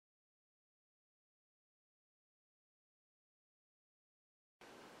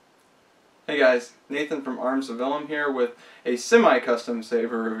Hey guys, Nathan from Arms of Illum here with a semi-custom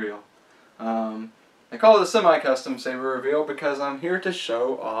saber reveal. I call it a semi-custom saber reveal because I'm here to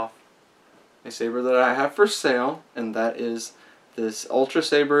show off a saber that I have for sale, and that is this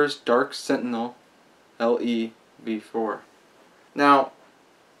Ultrasabers Dark Sentinel LE V4. Now,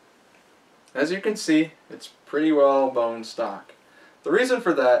 as you can see, it's pretty well bone stock. The reason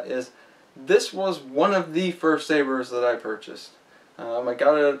for that is this was one of the first sabers that I purchased. I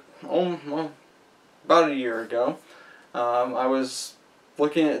got it about a year ago. I was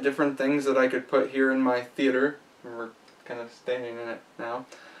looking at different things that I could put here in my theater. We're kind of standing in it now.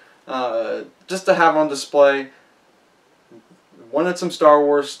 Just to have on display. Wanted some Star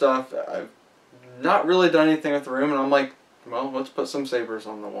Wars stuff. I've not really done anything with the room, and I'm like, well, let's put some sabers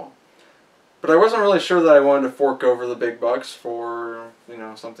on the wall. But I wasn't really sure that I wanted to fork over the big bucks for, you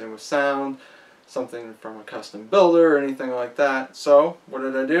know, something with sound, something from a custom builder, or anything like that. So, what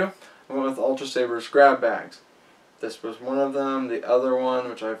did I do? I went with Ultrasabers grab bags. This was one of them. The other one,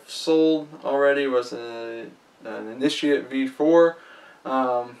 which I've sold already, was an Initiate V4.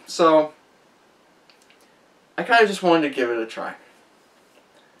 So, I kind of just wanted to give it a try.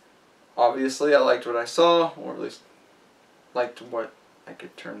 Obviously, I liked what I saw, or at least liked what I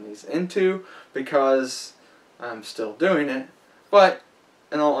could turn these into, because I'm still doing it. But,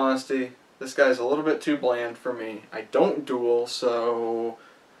 in all honesty, this guy's a little bit too bland for me. I don't duel, so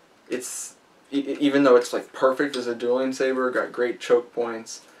it's, even though it's like perfect as a dueling saber, got great choke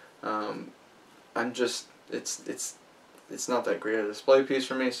points, I'm just, it's not that great a display piece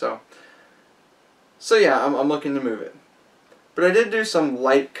for me, so yeah, I'm looking to move it. But I did do some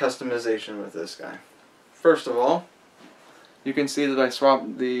light customization with this guy. First of all, you can see that I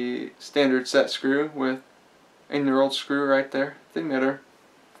swapped the standard set screw with a knurled screw right there, the emitter.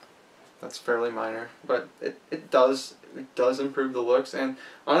 That's fairly minor, but it does improve the looks, and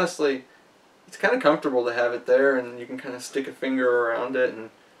honestly, it's kind of comfortable to have it there, and you can kind of stick a finger around it,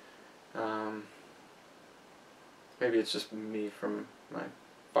 and maybe it's just me from my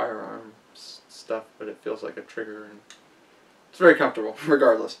firearms stuff, but it feels like a trigger, and it's very comfortable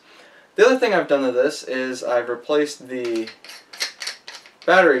regardless. The other thing I've done to this is I've replaced the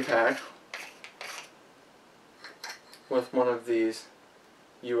battery pack with one of these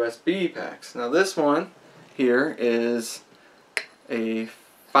USB packs. Now this one here is a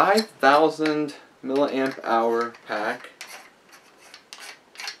 5,000 milliamp hour pack.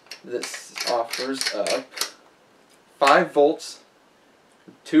 This offers up 5 volts,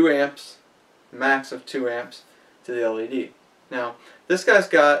 2 amps, max of 2 amps to the LED. Now this guy's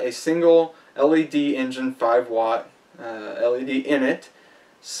got a single LED engine 5 watt LED in it.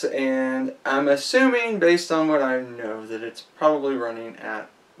 And I'm assuming, based on what I know, that it's probably running at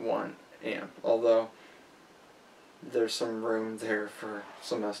 1 amp, although there's some room there for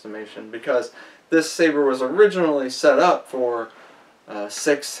some estimation, because this saber was originally set up for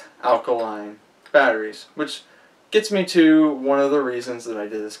 6 alkaline batteries, which gets me to one of the reasons that I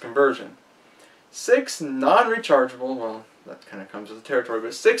did this conversion. 6 non-rechargeable, well, that kind of comes with the territory,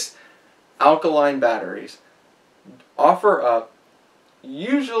 but 6 alkaline batteries offer up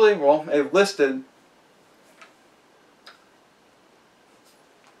usually, well, a listed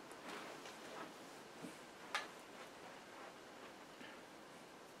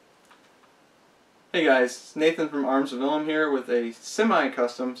Hey guys, it's Nathan from Arms of Illum here with a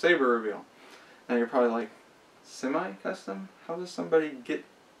semi-custom saber reveal. Now you're probably like, semi-custom? How does somebody get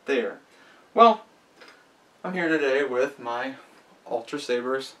there? Well, I'm here today with my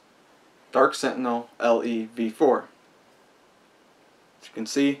Ultrasabers Dark Sentinel LE V4. As you can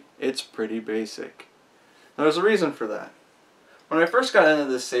see, it's pretty basic. Now there's a reason for that. When I first got into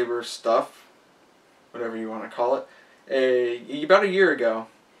this saber stuff, whatever you want to call it, about a year ago,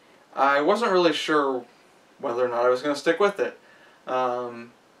 I wasn't really sure whether or not I was going to stick with it.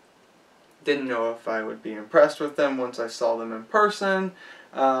 Didn't know if I would be impressed with them once I saw them in person.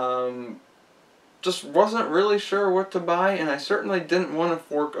 Just wasn't really sure what to buy, and I certainly didn't want to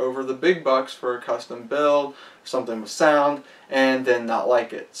fork over the big bucks for a custom build, something with sound, and then not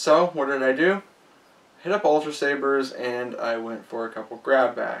like it. So, what did I do? Hit up Ultrasabers, and I went for a couple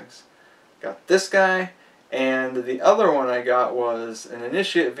grab bags. Got this guy, and the other one I got was an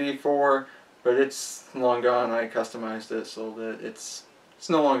Initiate V4, but it's long gone. I customized it, sold it. It's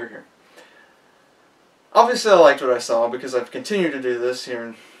no longer here. Obviously, I liked what I saw because I've continued to do this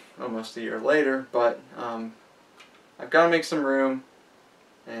here almost a year later, but I've got to make some room,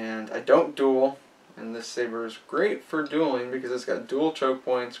 and I don't duel, and this saber is great for dueling because it's got dual choke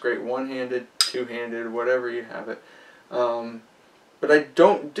points, great one-handed, two-handed, whatever you have it, but I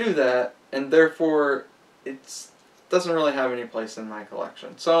don't do that, and therefore it's doesn't really have any place in my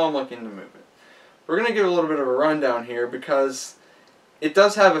collection, so I'm looking to move it. We're going to give a little bit of a rundown here because it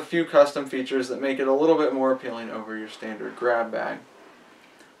does have a few custom features that make it a little bit more appealing over your standard grab bag.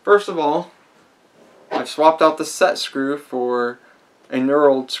 First of all, I've swapped out the set screw for a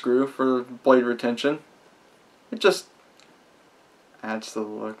knurled screw for blade retention. It just adds to the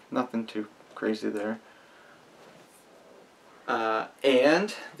look, nothing too crazy there.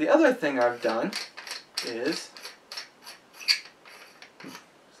 And the other thing I've done is,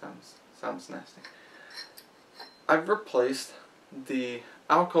 sounds nasty, I've replaced the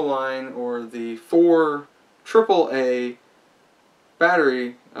alkaline or the 4 AAA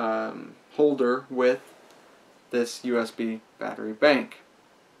battery holder with this USB battery bank.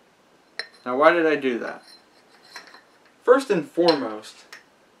 Now, why did I do that? First and foremost,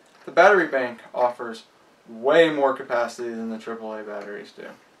 the battery bank offers way more capacity than the AAA batteries do.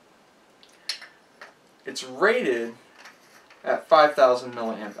 It's rated at 5,000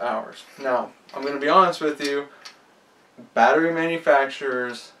 milliamp hours. Now, I'm going to be honest with you, battery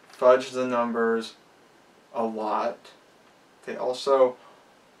manufacturers fudge the numbers a lot. They also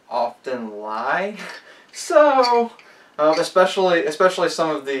often lie. So, especially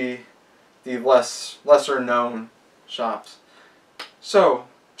some of the lesser known shops. So,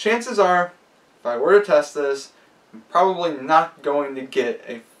 chances are, if I were to test this, I'm probably not going to get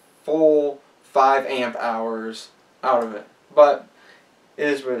a full 5 amp hours out of it. But it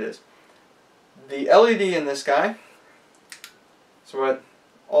is what it is. The LED in this guy is what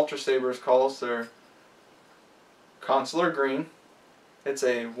Ultrasabers calls their consular green. It's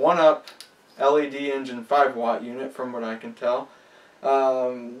a 1-up LED engine 5-watt unit from what I can tell.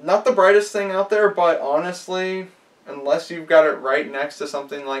 Not the brightest thing out there, but honestly, unless you've got it right next to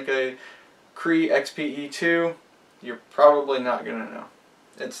something like a Cree XPE2, you're probably not going to know.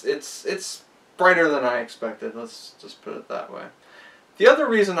 It's brighter than I expected, let's just put it that way. The other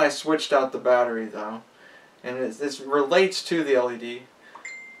reason I switched out the battery though, and this relates to the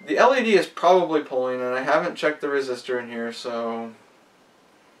LED is probably pulling, and I haven't checked the resistor in here, so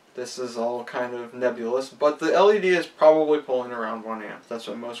this is all kind of nebulous, but the LED is probably pulling around 1 amp. That's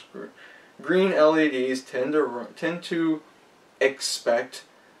what most green LEDs tend to expect,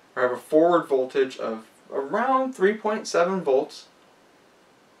 or have a forward voltage of around 3.7 volts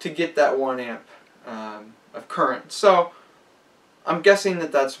to get that 1 amp of current. So I'm guessing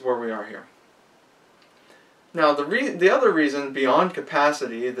that that's where we are here. Now the other reason beyond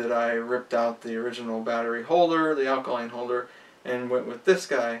capacity that I ripped out the original battery holder, the alkaline holder, and went with this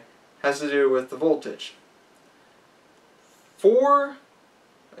guy has to do with the voltage. A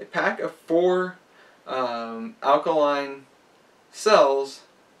pack of 4 alkaline cells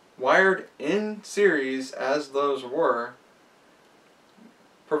wired in series, as those were,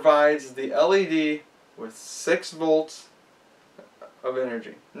 provides the LED with 6 volts of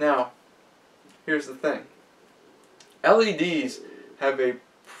energy. Now, here's the thing. LEDs have a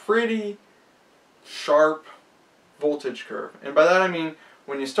pretty sharp voltage curve. And by that I mean,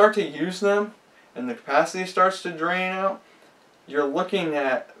 when you start to use them and the capacity starts to drain out, you're looking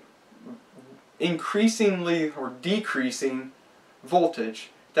at increasingly or decreasing voltage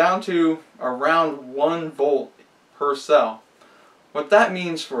down to around 1 volt per cell. What that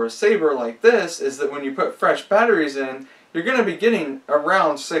means for a saber like this is that when you put fresh batteries in, you're going to be getting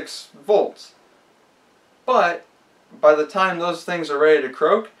around 6 volts. But by the time those things are ready to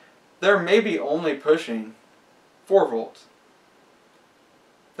croak, they're maybe only pushing 4 volts.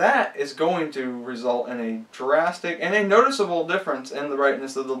 That is going to result in a drastic and a noticeable difference in the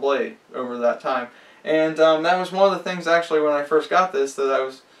brightness of the blade over that time. And that was one of the things actually when I first got this that I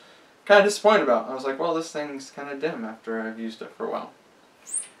was kind of disappointed about. I was like, well, this thing's kind of dim after I've used it for a while.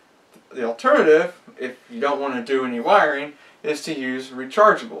 The alternative, if you don't want to do any wiring, is to use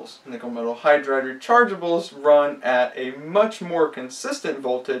rechargeables. Nickel metal hydride rechargeables run at a much more consistent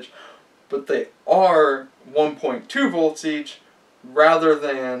voltage, but they are 1.2 volts each rather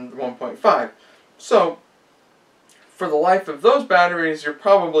than 1.5. So for the life of those batteries, you're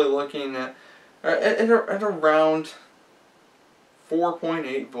probably looking at around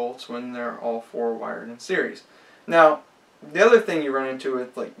 4.8 volts when they're all 4 wired in series. Now, the other thing you run into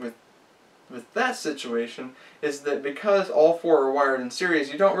with that situation is that because all 4 are wired in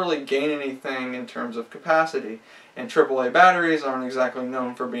series, you don't really gain anything in terms of capacity. And AAA batteries aren't exactly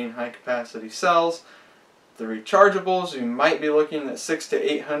known for being high capacity cells. The rechargeables, you might be looking at 600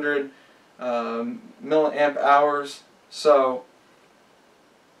 to 800 milliamp hours. So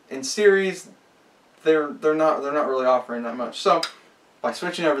in series, they're not really offering that much. So by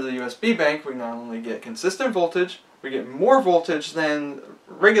switching over to the USB bank, we not only get consistent voltage, we get more voltage than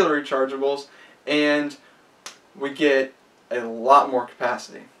regular rechargeables, and we get a lot more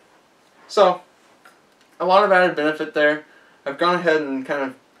capacity. So, a lot of added benefit there. I've gone ahead and kind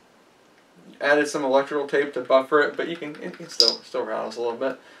of added some electrical tape to buffer it, but it can still rattles a little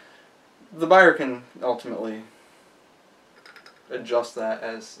bit. The buyer can ultimately adjust that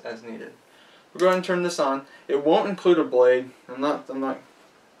as needed. We'll go ahead and turn this on. It won't include a blade. I'm not going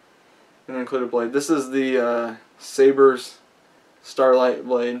to include a blade. This is the Sabers Starlight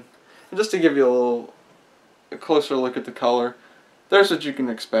blade. And just to give you a closer look at the color, there's what you can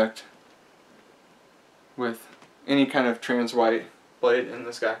expect with any kind of trans white blade in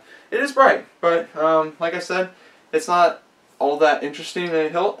this guy. It is bright, but like I said, it's not all that interesting in a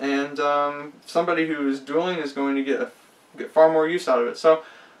hilt, and somebody who is dueling is going to get far more use out of it. So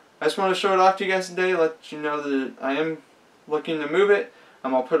I just want to show it off to you guys today, let you know that I am looking to move it.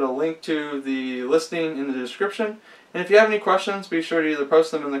 I'll put a link to the listing in the description. And if you have any questions, be sure to either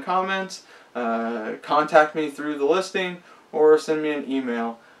post them in the comments, contact me through the listing, or send me an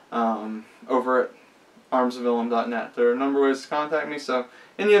email over at armsofillum.net. There are a number of ways to contact me, so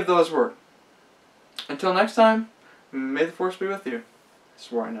any of those work. Until next time, may the force be with you. I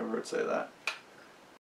swore I never would say that.